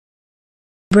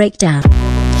Breakdown.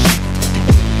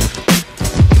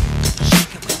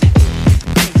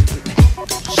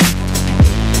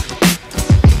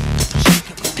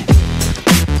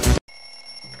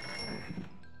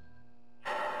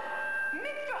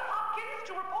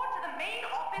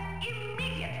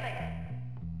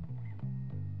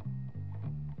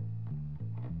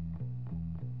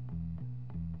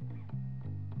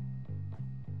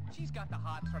 She's got the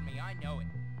hots from me, I know it.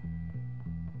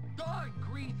 Darn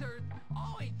greasers!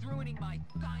 Always ruining my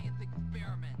science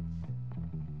experiments!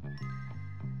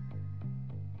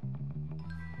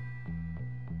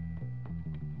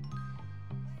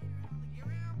 Later,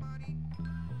 around, buddy.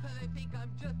 They think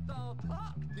I'm just all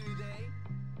talk, do they?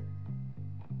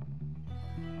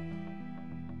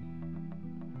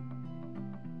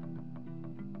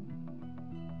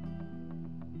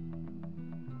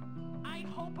 I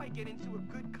hope I get into a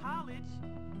good college.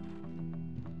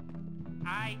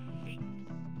 I hate this.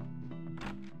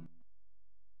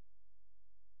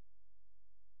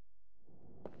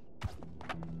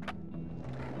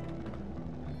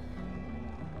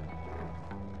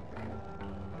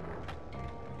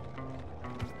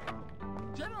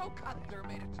 General Custer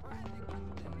made a tragic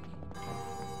mistake.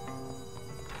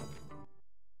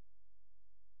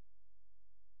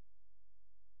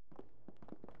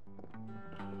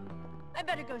 I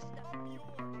better go study.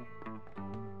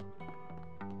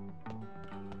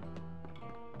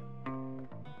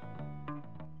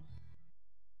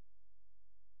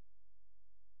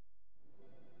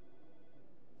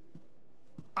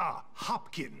 Ah,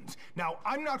 Hopkins. Now,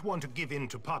 I'm not one to give in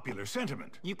to popular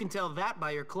sentiment. You can tell that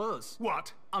by your clothes.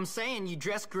 What? I'm saying you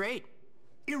dress great.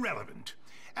 Irrelevant.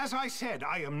 As I said,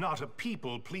 I am not a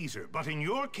people pleaser, but in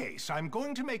your case, I'm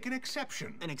going to make an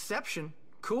exception. An exception?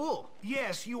 Cool.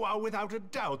 Yes, you are without a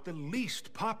doubt the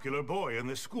least popular boy in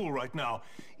this school right now.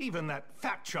 Even that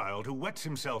fat child who wets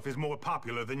himself is more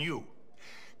popular than you.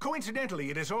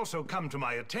 Coincidentally, it has also come to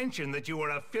my attention that you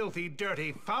are a filthy,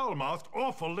 dirty, foul-mouthed,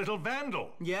 awful little vandal.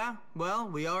 Yeah, well,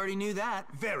 we already knew that.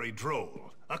 Very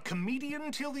droll. A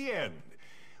comedian till the end.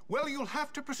 Well, you'll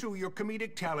have to pursue your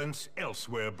comedic talents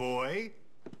elsewhere, boy.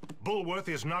 Bullworth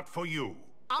is not for you.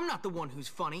 I'm not the one who's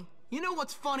funny. You know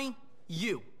what's funny?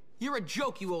 You. You're a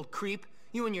joke, you old creep.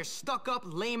 You and your stuck-up,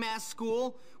 lame-ass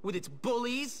school, with its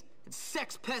bullies and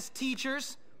sex-pest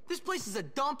teachers. This place is a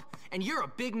dump, and you're a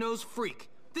big-nosed freak.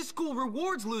 This school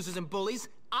rewards losers and bullies.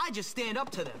 I just stand up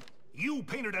to them. You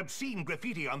painted obscene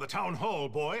graffiti on the town hall,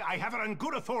 boy. I have it on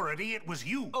good authority it was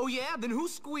you. Oh yeah? Then who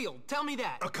squealed? Tell me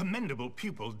that. A commendable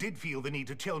pupil did feel the need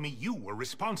to tell me you were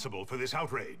responsible for this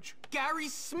outrage. Gary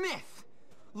Smith!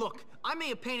 Look, I may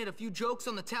have painted a few jokes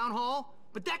on the town hall,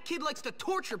 but that kid likes to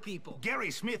torture people.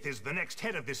 Gary Smith is the next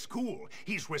head of this school.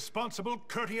 He's responsible,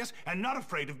 courteous, and not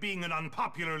afraid of being an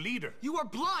unpopular leader. You are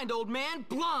blind, old man,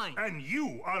 blind! And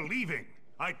you are leaving.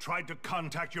 I tried to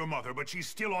contact your mother, but she's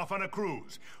still off on a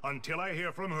cruise. Until I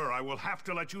hear from her, I will have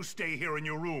to let you stay here in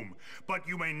your room. But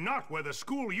you may not wear the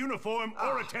school uniform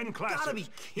or attend classes. Gotta be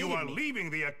kidding You are me. leaving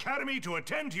the academy to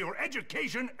attend to your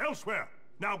education elsewhere.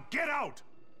 Now get out!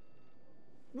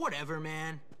 Whatever,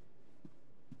 man.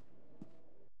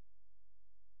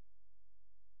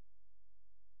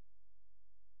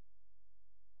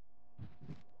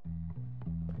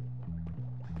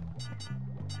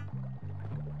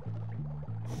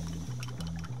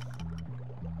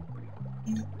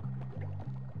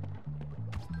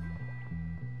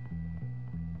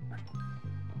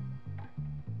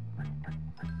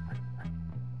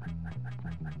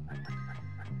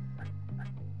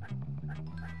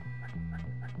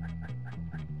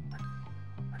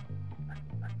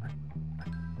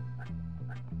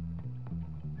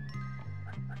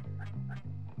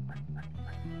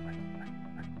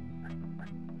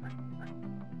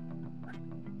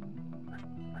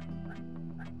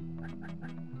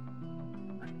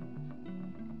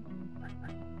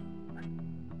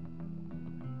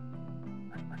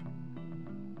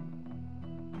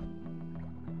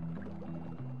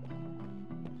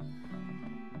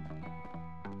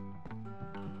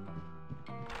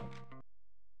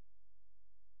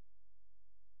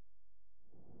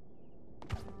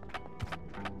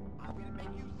 I'm gonna make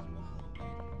you swallow it.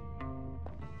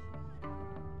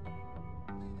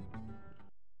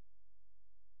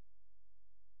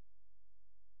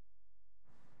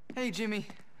 Hey, Jimmy.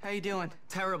 How you doing?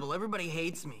 Terrible. Everybody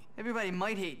hates me. Everybody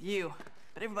might hate you,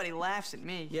 but everybody laughs at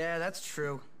me. Yeah, that's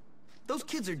true. Those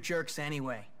kids are jerks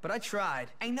anyway, but I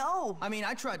tried. I know. I mean,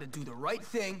 I tried to do the right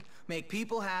thing, make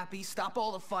people happy, stop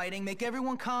all the fighting, make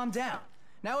everyone calm down.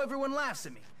 Now everyone laughs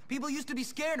at me. People used to be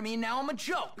scared of me, and now I'm a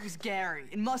joke. It was Gary.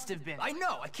 It must have been. I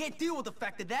know. I can't deal with the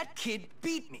fact that that kid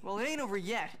beat me. Well, it ain't over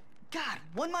yet. God,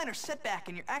 one minor setback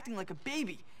and you're acting like a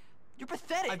baby. You're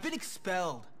pathetic. I've been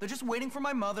expelled. They're just waiting for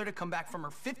my mother to come back from her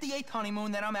 58th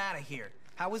honeymoon, then I'm out of here.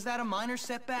 How is that a minor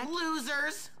setback?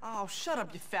 Losers! Oh, shut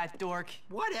up, you fat dork.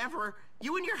 Whatever.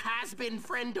 You and your has-been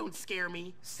friend don't scare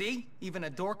me. See? Even a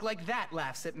dork like that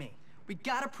laughs at me. We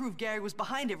gotta prove Gary was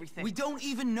behind everything. We don't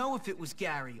even know if it was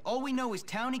Gary. All we know is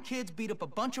townie kids beat up a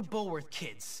bunch of Bulworth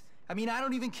kids. I mean, I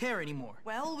don't even care anymore.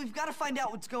 Well, we've gotta find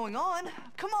out what's going on.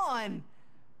 Come on!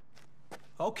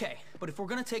 Okay, but if we're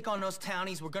gonna take on those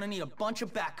townies, we're gonna need a bunch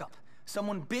of backup.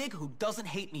 Someone big who doesn't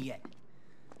hate me yet.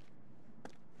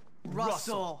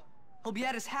 Russell! He'll be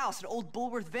at his house at Old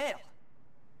Bulworth Vale.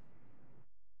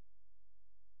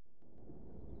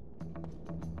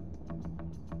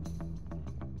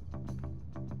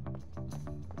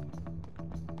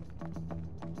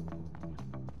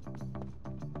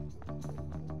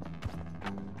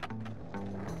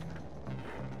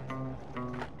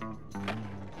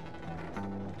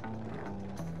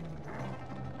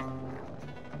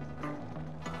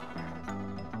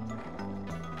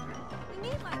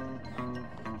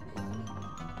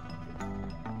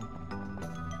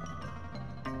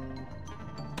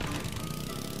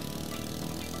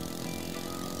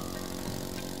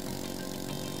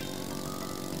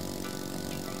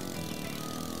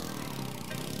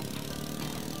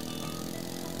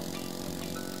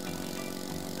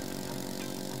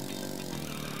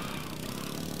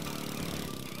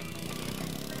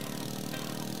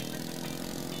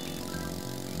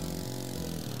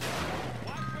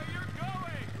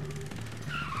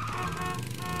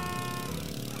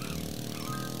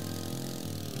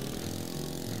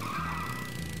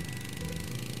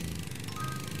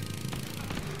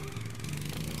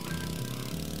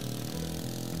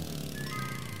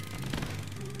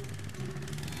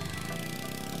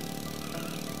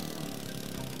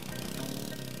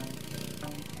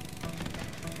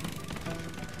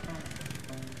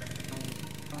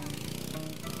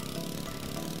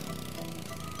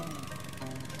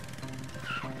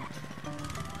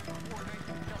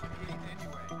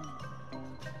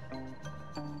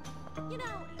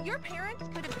 Your parents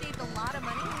could have saved a lot of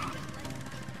money.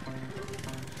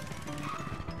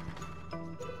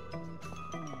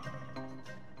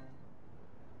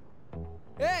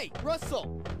 Hey,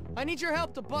 Russell! I need your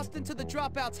help to bust into the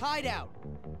Dropouts' hideout.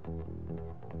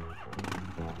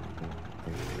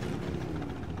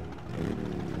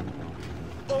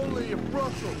 Only if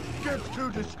Russell gets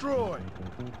to destroy.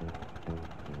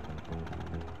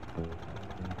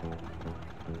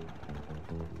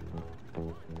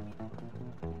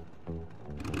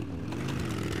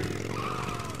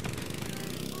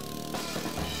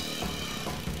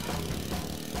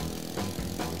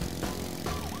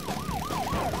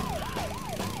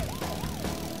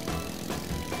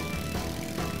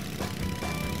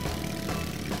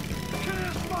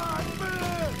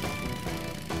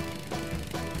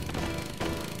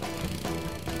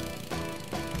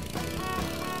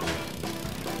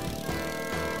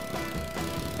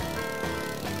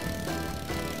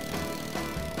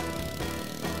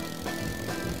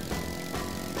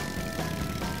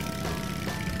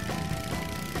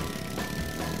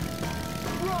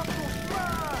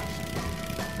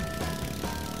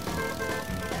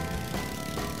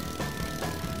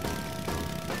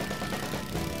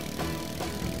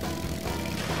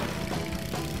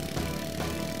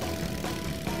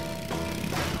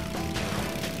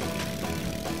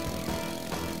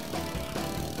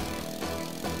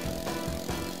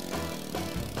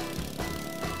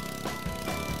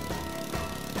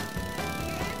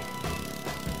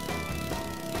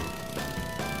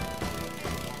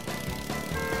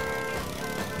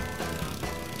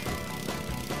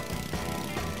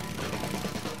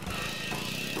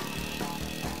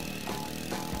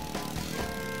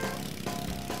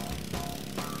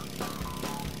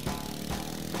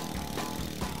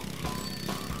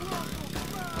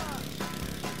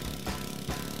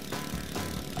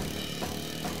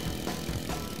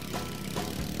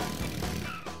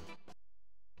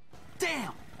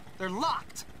 Damn! They're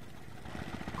locked!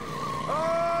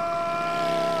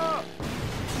 Ah!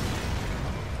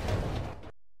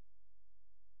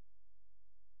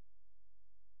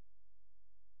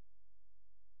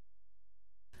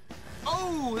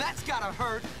 Oh, that's gotta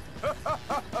hurt!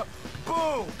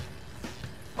 Boom!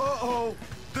 Uh-oh,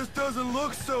 this doesn't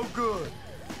look so good.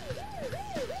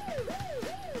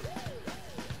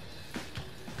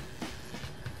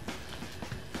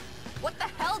 What the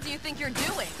hell do you think you're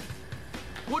doing?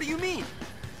 What do you mean?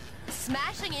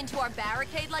 Smashing into our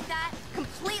barricade like that?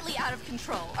 Completely out of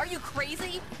control. Are you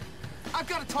crazy? I've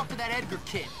got to talk to that Edgar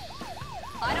kid.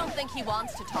 I don't think he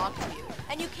wants to talk to you.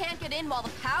 And you can't get in while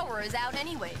the power is out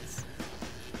anyways.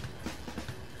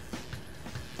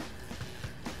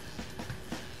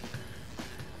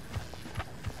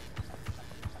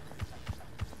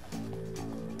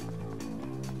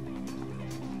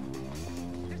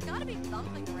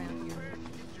 something around here.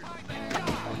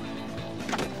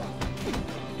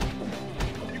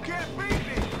 You can't beat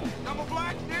me! I'm a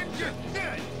black ninja!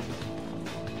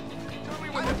 Tell me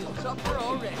when I feel tougher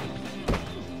already.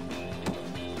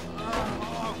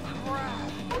 Oh,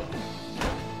 crap!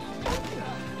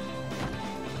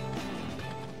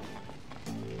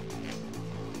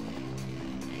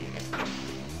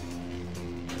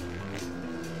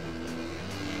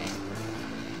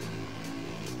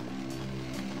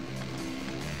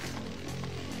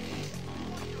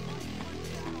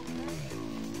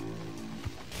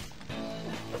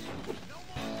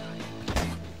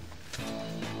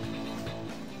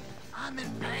 I'm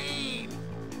in pain!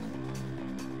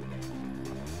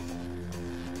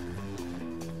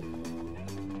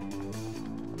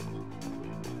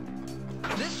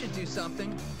 This should do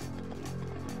something.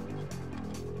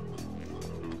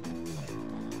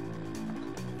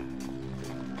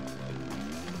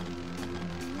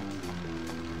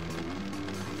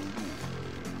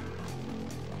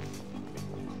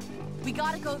 We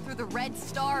gotta go through the Red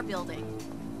Star building.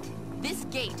 This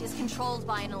gate is controlled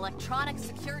by an electronic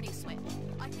security switch.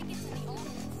 I think it's in the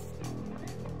office.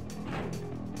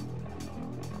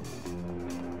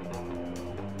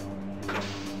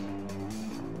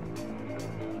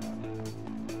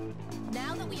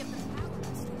 Now that we have the power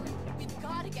restored, we've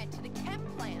gotta get to the chem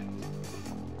plant.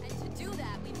 And to do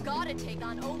that, we've gotta take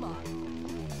on Omar.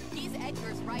 He's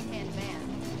Edgar's right-hand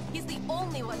man. He's the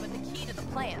only one with the key to the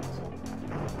plant.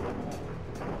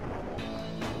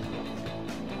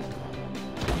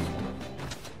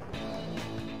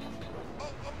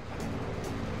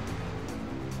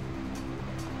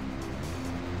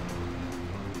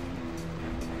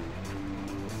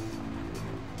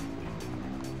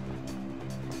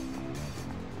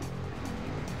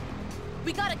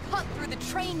 We gotta cut through the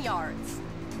train yards.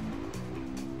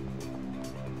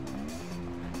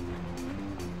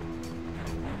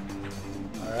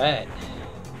 Alright.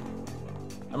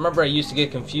 I remember I used to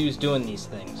get confused doing these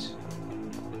things.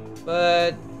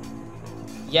 But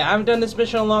yeah, I haven't done this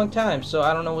mission in a long time, so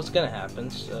I don't know what's gonna happen,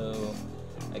 so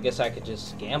I guess I could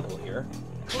just gamble here.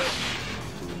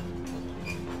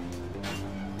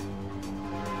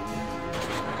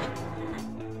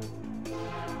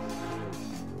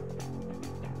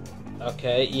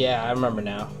 Okay, yeah, I remember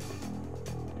now.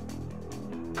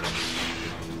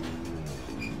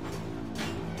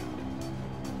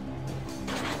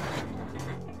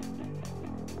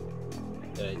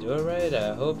 Did I do it right?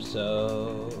 I hope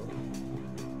so.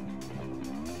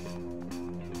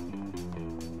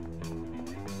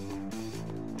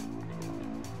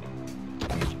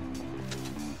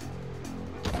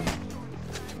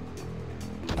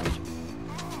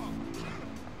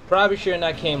 Probably shouldn't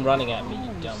have came running at me,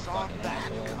 you dumb fucking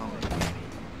asshole.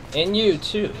 And you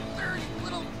too. Dirty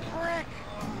little prick!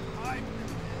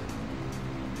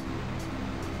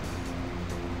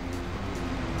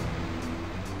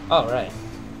 Oh, right.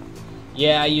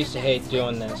 Yeah, I used to hate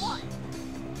doing this. I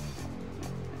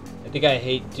think I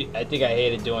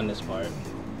hated doing this part.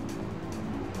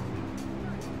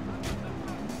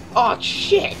 Oh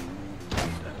shit!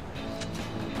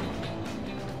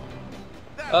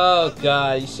 Oh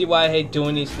god, you see why I hate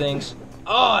doing these things?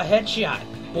 Oh, headshot,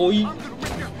 boy!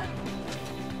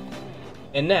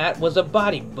 And that was a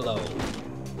body blow.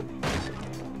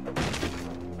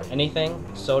 Anything?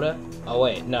 Soda? Oh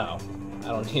wait, no. I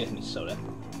don't need any soda.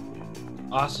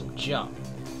 Awesome jump.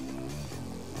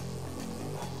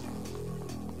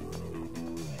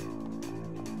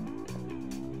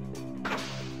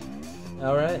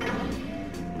 Alright.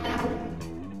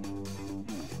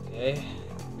 Okay.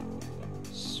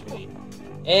 Sweet.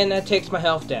 And that takes my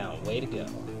health down. Way to go.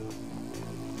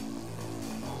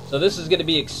 So this is going to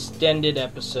be extended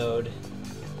episode.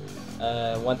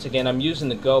 Once again, I'm using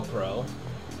the GoPro.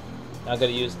 I'm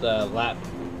going to use the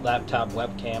laptop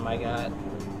webcam I got.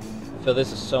 I feel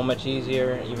this is so much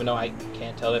easier, even though I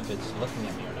can't tell if it's looking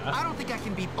at me or not. I don't think I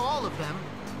can beat all of them.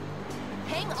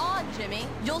 Hang on, Jimmy.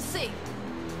 You'll see.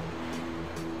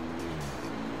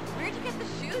 Where'd you get the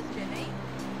shoes, Jimmy?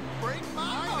 Break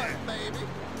my heart, baby!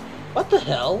 What the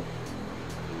hell?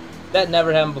 That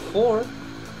never happened before.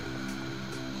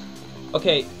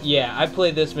 Okay, yeah, I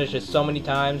played this mission so many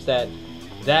times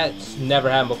that's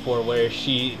never happened before, where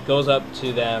she goes up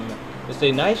to them and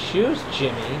say, "Nice shoes,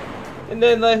 Jimmy." And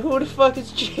then, like, who the fuck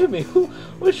is Jimmy?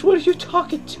 Which one are you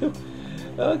talking to?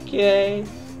 Okay.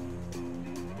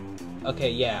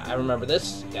 Okay, yeah, I remember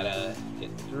this. Gotta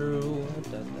get through.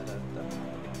 Da, da, da, da.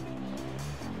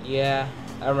 Yeah,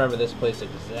 I remember this place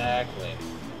exactly.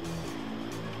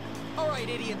 Alright,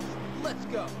 idiots, let's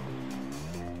go.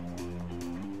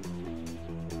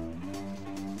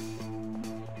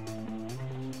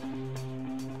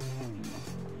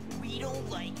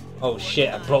 Oh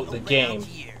shit, I broke the game.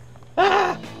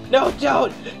 Ah! No,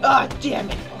 don't! Ah, damn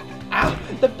it! Ow!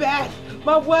 The bat!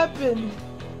 My weapon!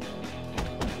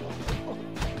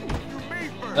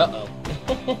 Uh-oh.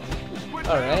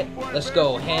 Alright, let's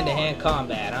go hand-to-hand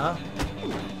combat, huh?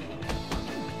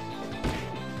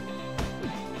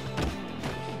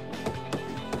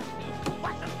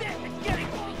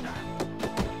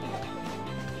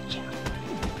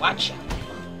 Watch out.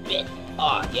 Bit.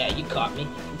 Oh, yeah, you caught me.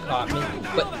 You caught me.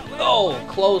 But, oh,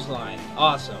 clothesline.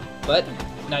 Awesome. But,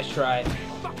 nice try.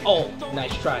 Oh,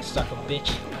 nice try, sucker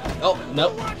bitch. Oh,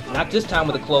 nope. Not this time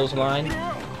with a clothesline.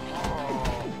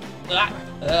 Ah,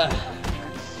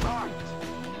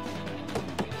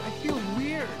 I feel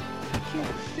weird. I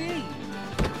can't see.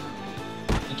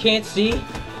 You can't see?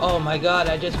 Oh my god,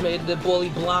 I just made the bully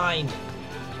blind.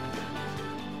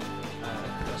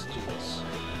 Alright, let's do this.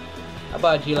 How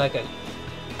about you like a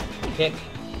kick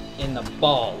in the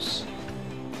balls?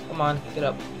 Come on, get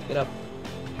up, get up.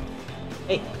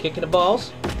 Hey, kick in the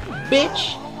balls?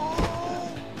 Bitch!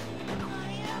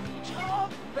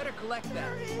 Better collect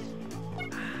that.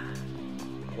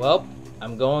 Well,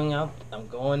 I'm going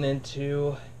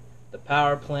into the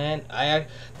power plant. I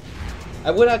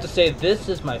would have to say this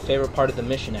is my favorite part of the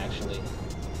mission, actually.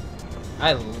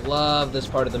 I love this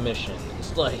part of the mission.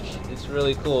 It's like, it's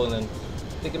really cool, and then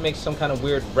I think it makes some kind of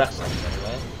weird wrestling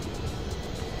anyway.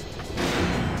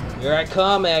 Here I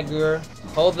come, Edgar.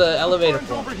 Hold the elevator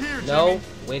for me. No?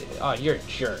 Wait, oh, you're a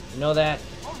jerk. You know that?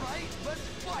 Alright, let's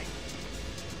fight.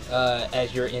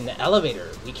 As you're in the elevator.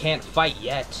 We can't fight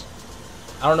yet.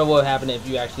 I don't know what would happen if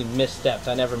you actually misstepped.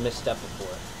 I never misstepped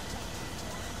before.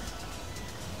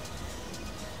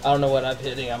 I don't know what I'm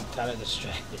hitting. I'm kind of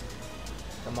distracted.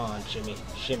 Come on, Jimmy.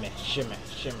 Shimmy, shimmy,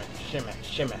 shimmy, shimmy,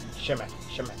 shimmy, shimmy,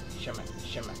 shimmy, shimmy,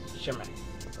 shimmy, shimmy.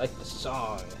 Like the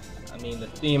song. I mean, the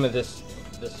theme of this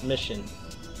mission.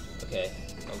 Okay.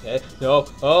 Okay. No.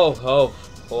 Oh.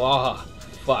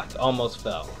 Fuck. Almost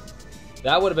fell.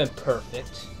 That would have been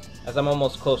perfect. As I'm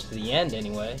almost close to the end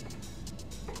anyway.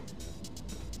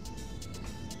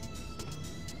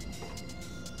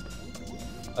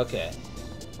 Okay.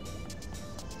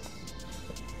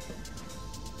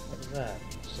 What is that?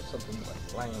 It's just something like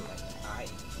flying in my eye.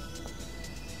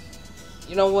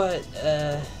 You know what?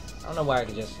 I don't know why I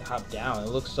could just hop down. It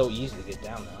looks so easy to get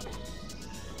down now.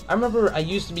 I remember I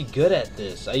used to be good at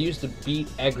this. I used to beat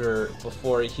Edgar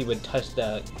before he would touch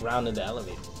the ground in the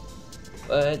elevator.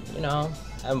 But, you know,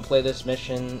 I haven't played this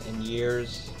mission in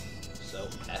years. So,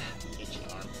 itchy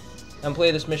arm. I haven't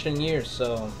played this mission in years,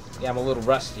 so yeah, I'm a little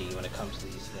rusty when it comes to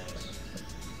these things.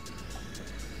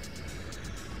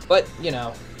 But, you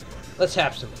know, let's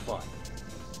have some fun.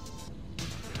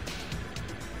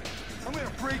 I'm gonna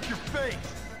break your face.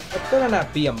 It better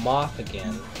not be a moth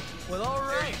again. Well, all right.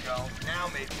 There you go. Now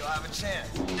maybe you'll have a chance.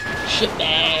 Shit,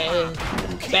 bang!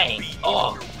 Bang!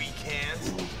 Oh! Weak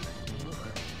hands.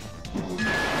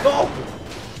 Oh!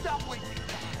 Stop wasting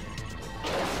time.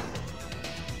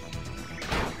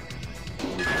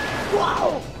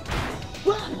 Whoa!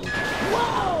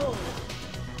 Whoa!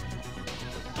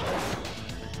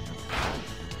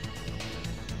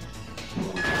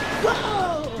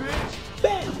 Whoa!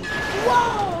 Bang!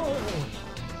 Whoa!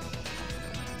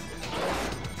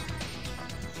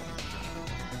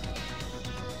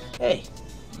 Hey,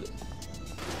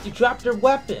 you dropped your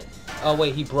weapon. Oh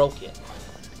wait, he broke it.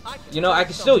 You know, I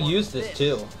can still use this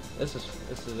too. This is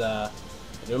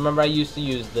you remember I used to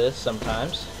use this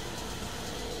sometimes.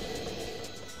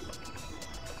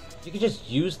 You can just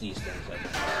use these things like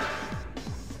that.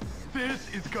 This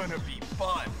is gonna be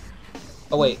fun.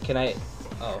 Oh wait, can I?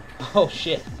 Oh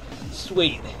shit,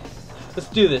 sweet. Let's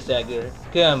do this, Edgar.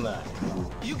 Come on.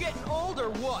 You getting old or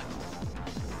what?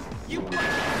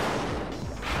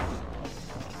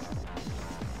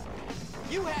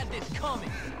 You had this coming.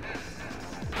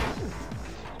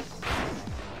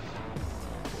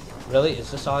 Really?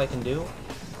 Is this all I can do?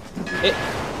 It.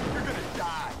 You're gonna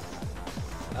die.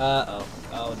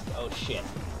 Oh shit.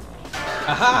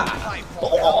 Aha!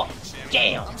 Oh,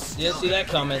 damn! Didn't see that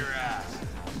coming.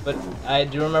 But I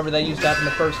do remember that used to happen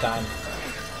the first time.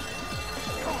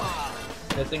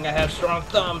 Good thing I have strong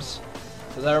thumbs.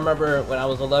 Because I remember when I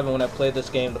was 11 when I played this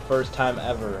game the first time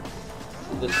ever.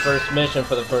 This first mission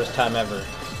for the first time ever.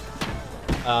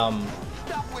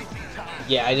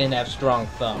 Yeah, I didn't have strong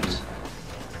thumbs.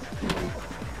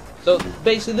 So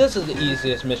basically this is the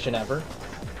easiest mission ever.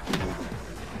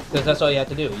 Because that's all you have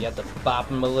to do. You have to bop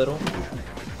him a little.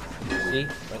 See?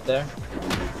 Right there.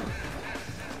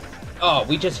 Oh,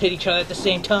 we just hit each other at the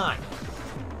same time.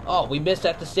 Oh, we missed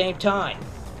at the same time.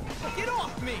 Get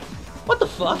off me! What the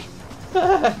fuck?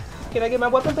 Can I get my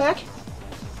weapon back?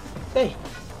 Hey,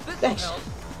 thanks.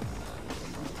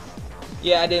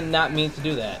 Yeah, I did not mean to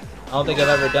do that. I don't think I've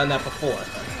ever done that before.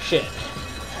 Shit.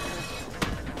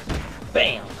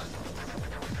 Bam!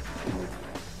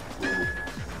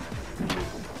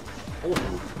 Oh,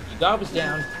 your guard was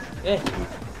down.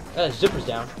 Zipper's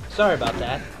down. Sorry about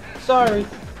that. Sorry.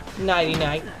 Nighty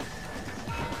night.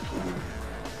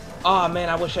 Aw, man,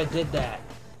 I wish I did that.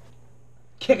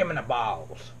 Kick him in the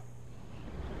balls.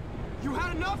 You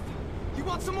had enough? You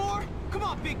want some more? Come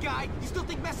on, big guy. You still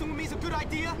think messing with me is a good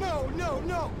idea? No, no,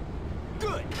 no.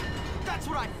 Good. That's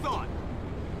what I thought.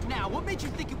 Now, what made you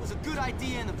think it was a good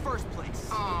idea in the first place?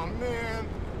 Aw, man.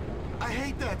 I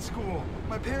hate that school.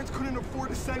 My parents couldn't afford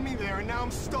to send me there, and now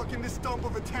I'm stuck in this dump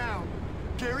of a town.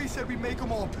 Gary said we'd make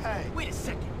them all pay. Wait a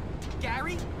second.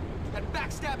 Gary? That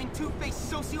backstabbing,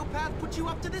 two-faced sociopath put you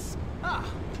up to this? Ah,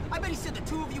 I bet he said the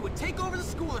two of you would take over the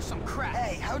school or some crap.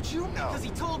 Hey, how'd you know? Because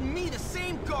he told me the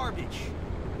same garbage.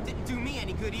 Didn't do me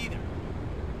any good either.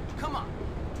 Come on.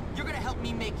 You're gonna help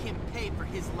me make him pay for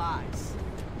his lies.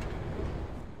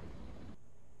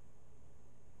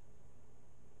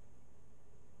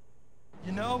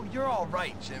 You know, you're all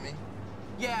right, Jimmy.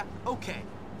 Yeah, okay.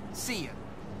 See ya.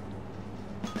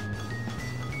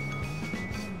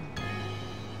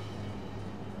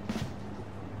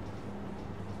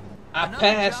 I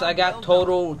passed. I got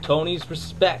total Tony's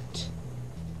respect.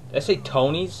 Did I say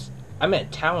Tony's? I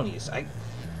meant Townies. I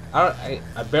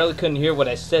barely couldn't hear what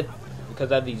I said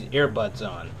because I have these earbuds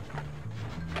on.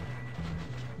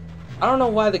 I don't know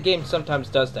why the game sometimes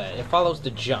does that. It follows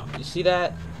the jump. You see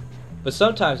that? But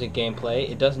sometimes in gameplay,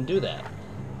 it doesn't do that.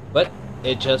 But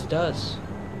it just does.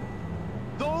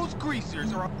 Those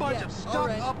greasers are a bunch of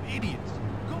stuck-up idiots.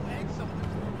 Go egg some of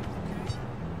them for me, okay?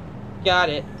 Got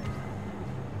it.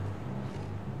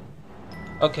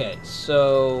 Okay,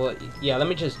 so yeah, let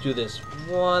me just do this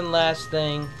one last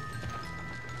thing.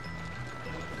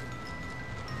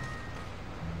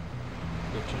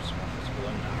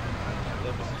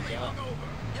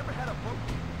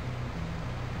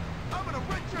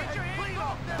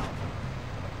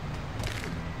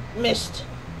 Missed.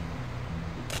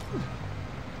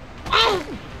 Ah!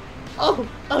 Oh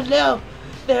no!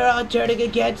 They're all turning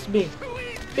against me.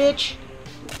 Bitch.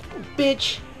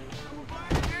 Bitch.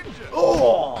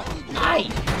 Oh! Aye!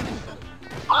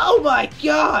 Oh my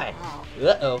god!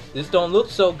 Uh-oh. This don't look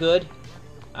so good.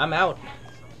 I'm out.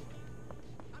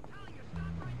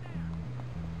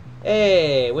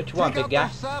 Hey, what you want, big guy?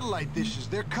 Satellite dishes.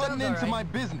 They're cutting into my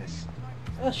business.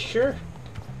 Sure.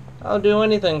 I'll do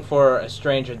anything for a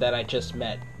stranger that I just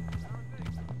met.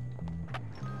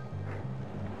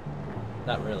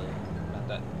 Not really. Not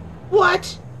that.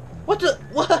 What? What the?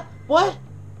 What? What?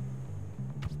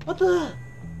 What the?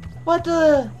 What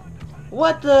the?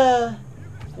 What the?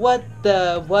 What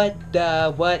the? What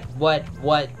the?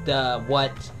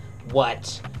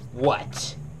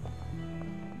 What?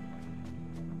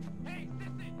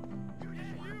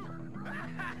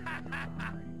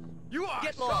 You are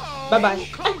Get so lost. Bye-bye.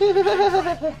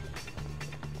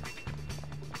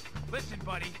 Listen,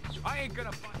 buddy, I ain't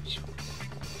gonna fight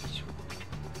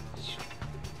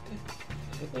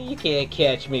you. You can't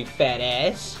catch me, fat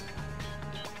ass.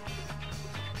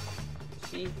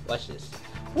 See? Watch this.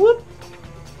 Whoop!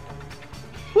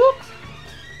 Whoop!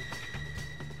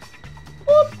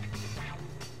 Whoop!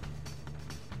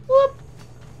 Whoop!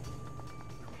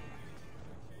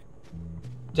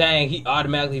 Dang, he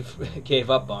automatically gave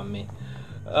up on me.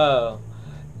 Oh.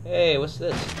 Hey, what's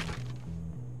this?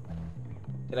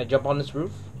 Can I jump on this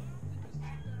roof?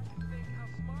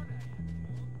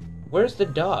 Where's the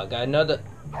dog? I know that...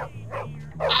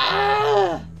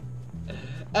 Ah!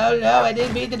 Oh no, I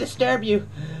didn't mean to disturb you.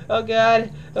 Oh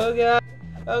god. Oh god.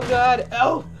 Oh god.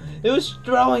 Oh! It was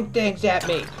throwing things at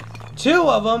me. Two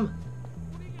of them.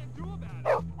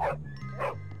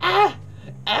 Ah!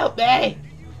 Help me!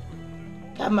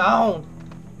 Come on.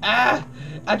 Ah!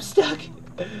 I'm stuck.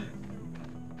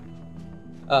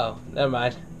 Oh, never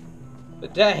mind.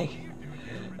 But dang.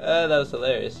 That was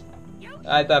hilarious.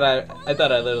 I thought I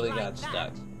literally got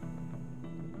stuck.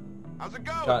 How's it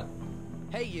going? John.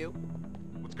 Hey, you.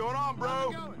 What's going on,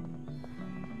 bro?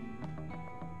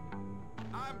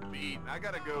 I'm beat. I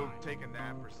gotta go take a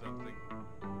nap or something.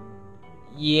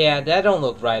 Yeah, that don't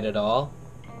look right at all.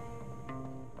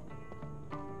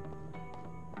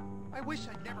 I wish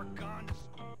I'd never gone to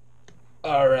school.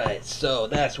 Alright, so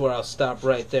that's where I'll stop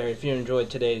right there. If you enjoyed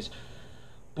today's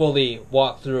bully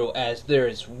walkthrough, as there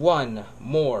is one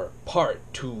more part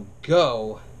to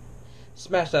go,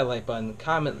 smash that like button,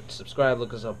 comment, subscribe,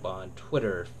 look us up on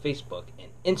Twitter, Facebook, and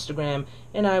Instagram,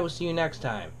 and I will see you next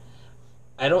time.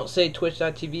 I don't say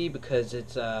twitch.tv because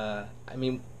it's, I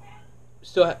mean,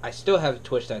 I still have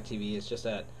Twitch.tv. It's just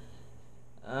that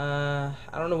I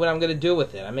don't know what I'm gonna do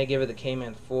with it. I may give it the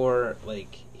K-Man 4.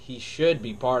 Like, he should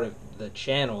be part of the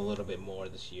channel a little bit more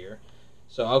this year.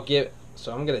 So I'm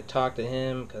gonna talk to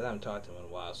him because I haven't talked to him in a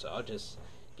while. So I'll just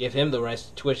give him the rights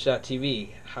to Twitch.tv.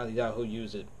 Highly doubt who'll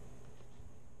use it.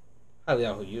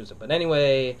 But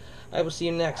anyway, I will see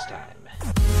you next time.